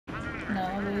No,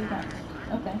 but you can't.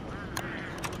 Okay.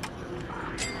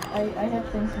 I have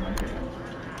things in my pickaxe.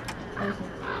 I just need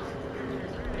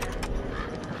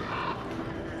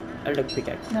I look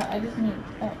pickaxe. No, I just need...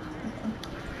 Oh, okay.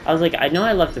 I was like, I know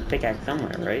I left a pickaxe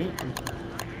somewhere, right?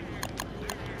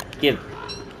 Give.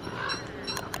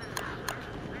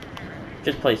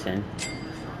 Just place in.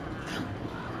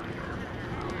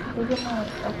 Go get my...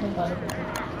 Okay, got it.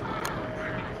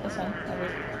 That's fine. That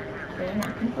was...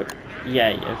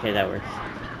 Yeah, okay, that works.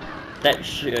 That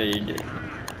should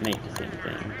make the same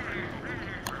thing.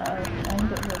 I'm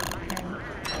good with...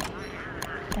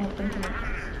 I have things in my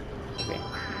pickaxe. Okay.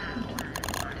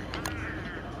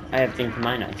 I have things in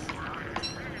my nice.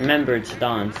 Remember, it's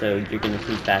dawn, so you're gonna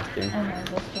sleep faster. I know,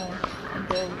 that's why I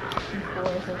go before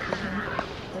I start sleeping.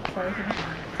 That's why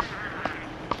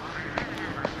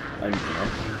I don't know.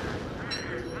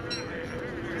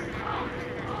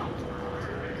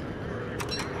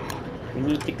 We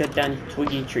need to cut down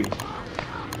twiggy tree.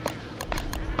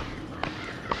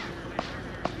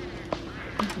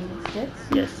 you need sticks?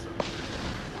 Yes.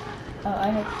 Oh, I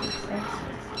have 6. I have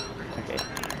 6. Okay.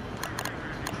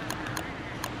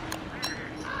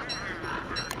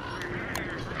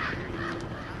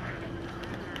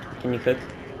 Can you cook?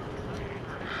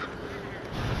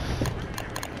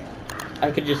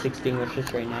 I could just extinguish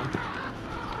this right now.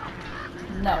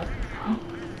 No.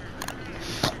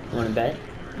 Wanna bet?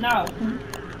 No.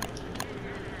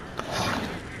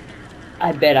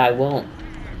 I bet I won't.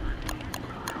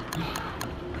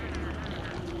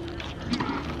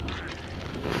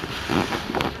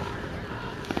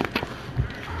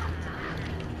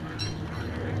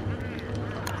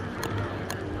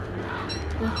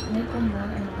 Just make one more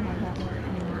and I'll have that one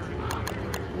and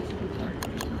we should be done.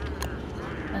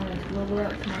 And then we'll go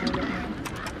out tomorrow with me.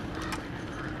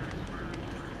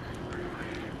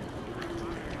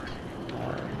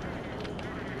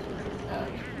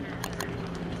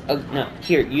 Oh, no.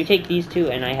 Here, you take these two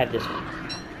and I have this one.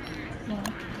 Yeah.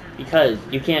 Because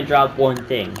you can't drop one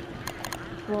thing.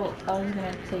 Well, I was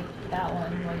gonna take that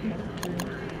one while you have 3.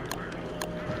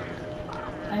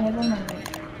 I have one on me.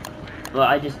 Well,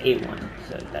 I just ate one,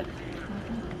 so that's...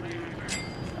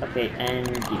 Okay, and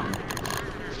you.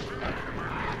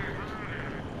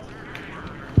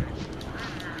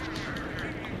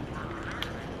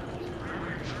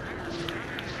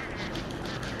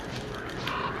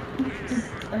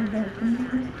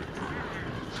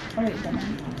 Oh wait, done.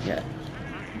 Yeah.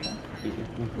 Okay.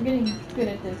 You're getting good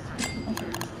at this.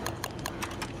 Okay.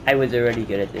 I was already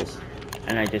good at this,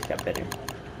 and I just got better.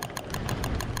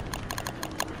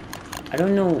 I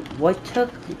don't know what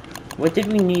took... What did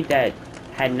we need that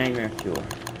had nightmare fuel?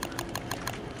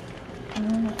 Oh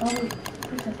wait,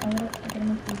 I gotta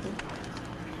make food.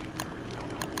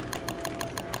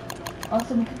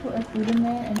 Also, we can put our food in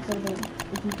there, and so that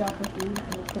if we drop our food,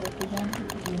 and we'll put our food down, it will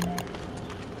be in there.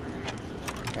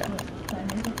 Yeah. Wait, can I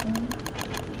make it for you?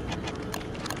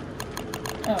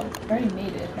 Oh, I already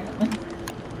made it, apparently.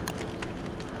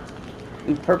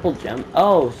 Purple gem?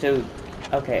 Oh, so...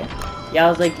 Okay. Yeah, I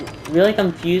was like really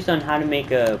confused on how to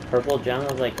make a purple gem.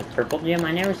 I was like, a purple gem?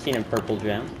 I never seen a purple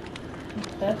gem.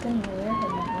 That's in your head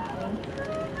before.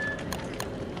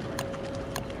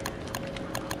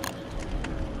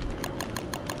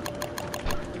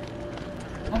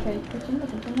 Okay, Christian,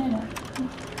 look at the banana.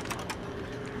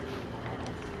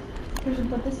 Christian,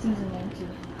 put the seeds in there too.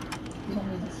 You don't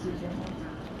need the seeds right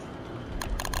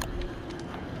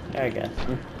now. I guess.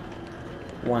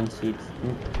 One seed.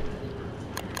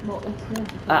 Well, it's good.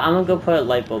 I'm gonna go put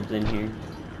light bulbs in here.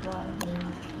 Why?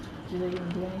 Do they even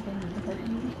do anything to hurt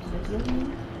you? Do they heal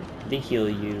you? They heal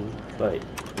you, but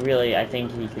really, I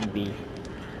think he could be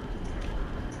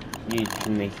used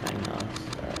to make something else.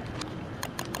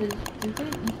 Did they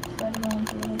eat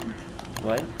spider-bones or whatever?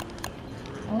 What?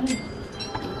 I want to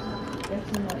get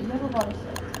to know. You have a lot of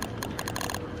stuff.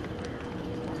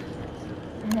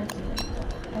 You have to know.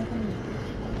 I think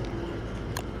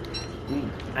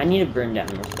I need to burn down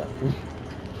more stuff.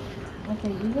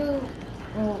 okay, you go.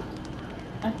 Well,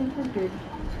 I think we're good.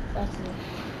 That's it.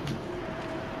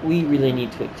 We really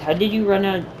need twigs. How did you run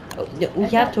out? Oh, we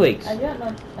have twigs. I got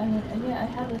no. I mean, yeah, I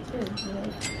have it too.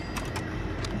 But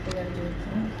I gotta do it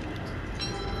too.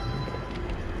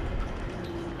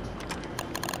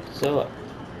 So,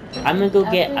 I'm gonna go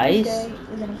get ice. Day,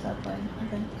 we're gonna stop playing.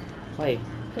 Okay. Why?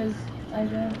 Because I'm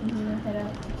gonna head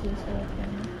out to the store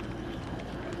again.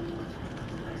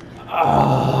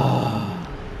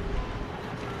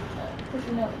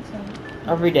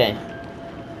 Every day.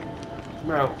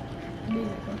 Bro.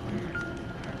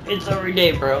 It's every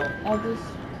day, bro. I'll just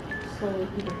slowly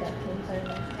keep it back to the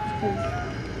because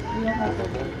we don't have to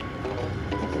work.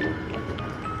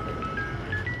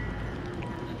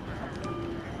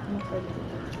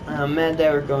 I'm mad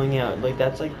that we're going out. Like,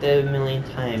 that's like the millionth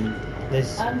time.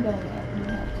 This. I'm going out. You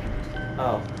have to.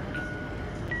 Oh.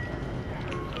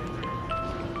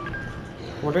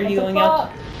 What are It's you a going out? ball.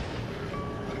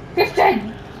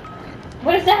 Christian!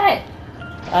 What is that?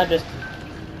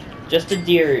 Just a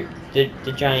deer. The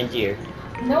giant deer.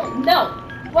 No, no.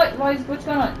 What's going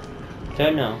on?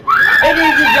 Don't know. It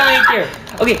is a giant deer.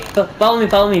 Okay, follow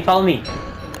me.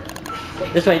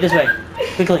 This way.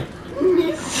 Quickly.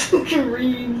 He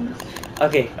screams.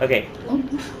 Okay.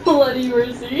 Bloody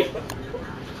mercy.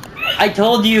 I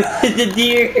told you it's a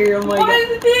deer. Oh my god. What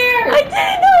is a deer? I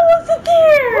didn't know it was a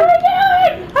deer. What are you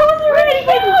doing? I wasn't ready.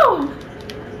 Where did you go?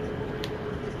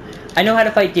 I know how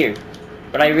to fight deer,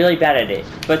 but I'm really bad at it.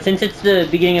 But since it's the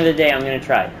beginning of the day, I'm gonna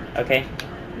try. Okay?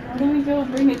 Why don't we go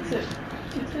bring it to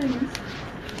things?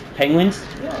 Penguins?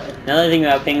 Yeah. Another thing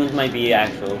about penguins might be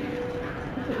actual. Okay,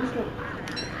 let's go.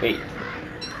 Wait.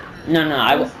 No.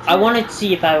 I want to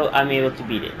see if I'm able to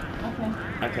beat it. Okay.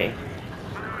 Okay.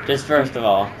 Just first of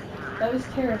all. That was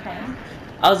terrifying.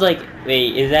 I was like,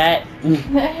 wait, is that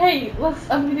Hey,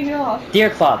 I'm gonna get off.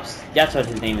 Deerclops? That's what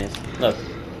his name is. Look.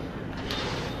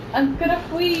 I'm gonna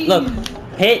freeze. Look.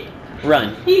 Hit.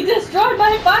 Run. He destroyed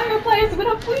my fireplace. I'm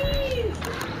gonna freeze.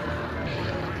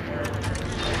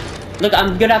 Look,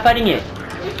 I'm good at fighting it.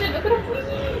 Listen, I'm gonna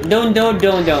freeze.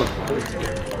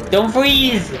 Don't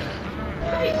freeze.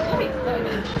 Wait.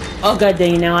 No. Oh god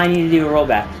dang it, now I need to do a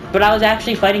rollback. But I was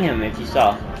actually fighting him, if you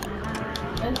saw. I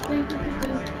think we could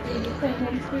just do the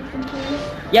penguin switch and freeze.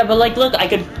 Yeah, but like, look, I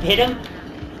could hit him,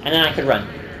 and then I could run.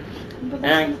 But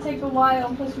that's gonna take a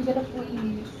while, plus we gotta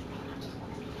freeze.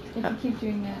 If you keep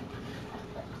doing that.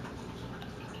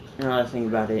 Another thing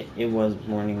about it, it was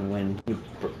morning when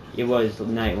it was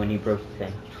night when he broke the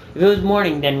thing. If it was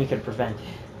morning, then we could prevent it.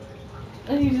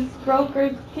 And he just broke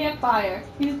our campfire.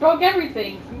 He just broke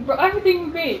everything. He broke everything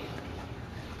we made.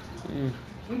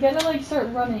 We gotta like start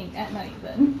running at night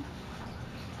then.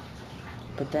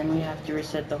 But then we have to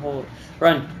reset the whole...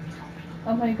 Run!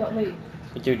 Oh my god, wait.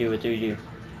 What do we do?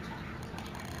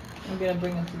 I'm gonna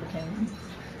bring him to the penguins.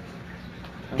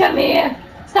 Come here!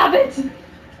 Stop it!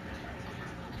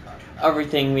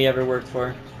 Everything we ever worked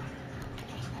for.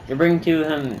 You bring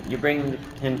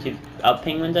him to up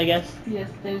penguins, I guess? Yes,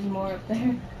 there's more up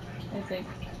there, I think.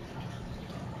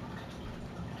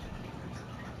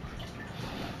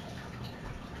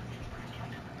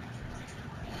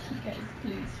 Okay,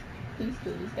 please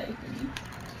kill this guy for me.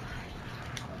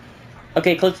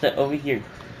 Okay, close to over here.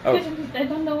 Oh, I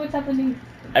don't know what's happening.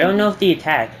 I don't know if they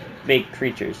attack big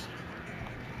creatures.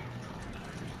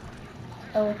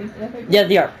 Oh, I think so. Yeah,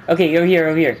 they are. Okay, over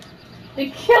here.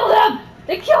 They killed him!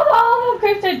 They killed all of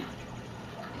them, Christian!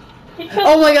 He killed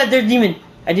Oh my god, there's demon!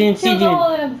 I didn't see killed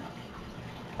all demon. of them!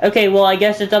 Okay, well, I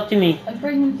guess it's up to me. I'm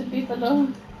bringing him to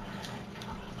Beefalo.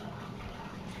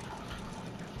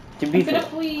 To I'm be gonna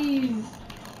freeze!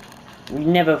 We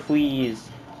never freeze.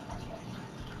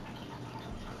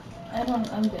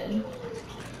 I'm dead.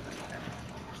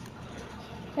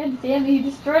 God damn it, he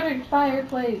destroyed our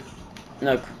fireplace!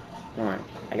 Look, don't worry.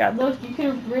 I got this. Look, you could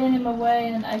have ran him away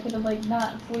and I could have, like,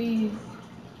 not freeze.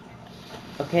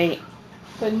 Okay.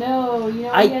 But no, you know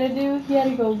what he had to do? He had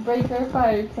to go break our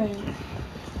fireplace.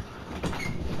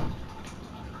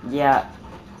 Yeah.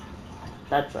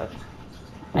 That sucks.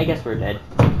 I guess we're dead.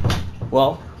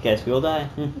 Well, guess we'll die.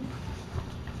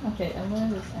 Okay, I'm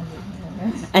gonna just end it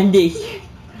here. And this.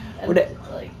 And,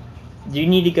 like, Do you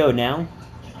need to go now?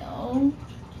 no.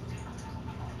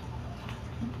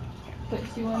 But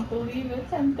you won't believe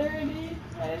it's 10:30.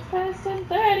 It's past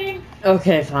 10:30.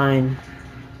 Okay, fine.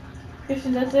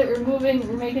 Christian, that's it. We're moving.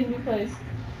 We're making a new place.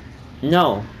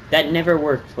 No, that never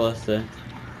worked, Calista.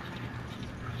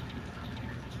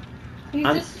 He's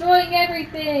destroying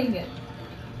everything.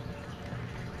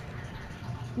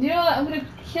 You know what? I'm gonna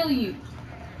kill you.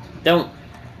 Don't.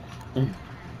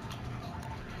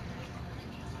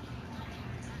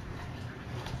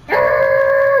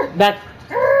 Back.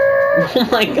 Oh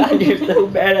my god, you're so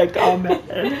bad at combat.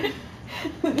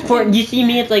 You see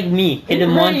me, it's like me. Hit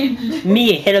him once.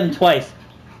 Me, hit him twice.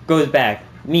 Goes back.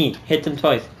 Me, hit him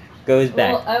twice. Goes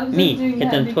back. Well, I was Me, just doing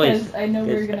hit that them twice. because I know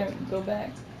we're gonna go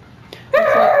back.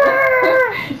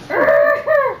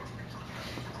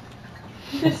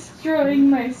 Destroying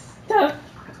my stuff.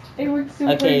 It works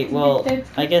super. Okay, well, intense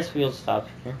I guess we'll stop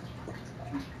here.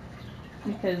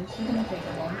 because it's gonna take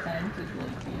a long time to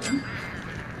like beat him.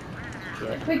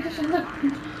 Yeah. Wait, Christian, look. We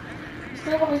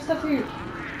still have our stuff here.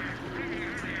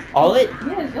 All of it?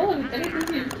 Yes, all of it. Everything's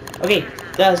here. Okay,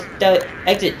 the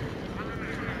exit.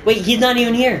 Wait, he's not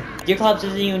even here. Deerclops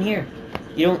isn't even here.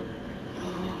 You don't.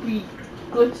 We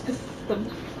glitched the system.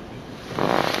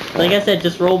 Like I said,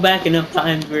 just roll back enough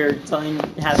times where something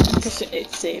happens.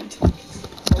 It's saved.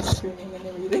 I was screaming and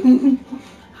everything.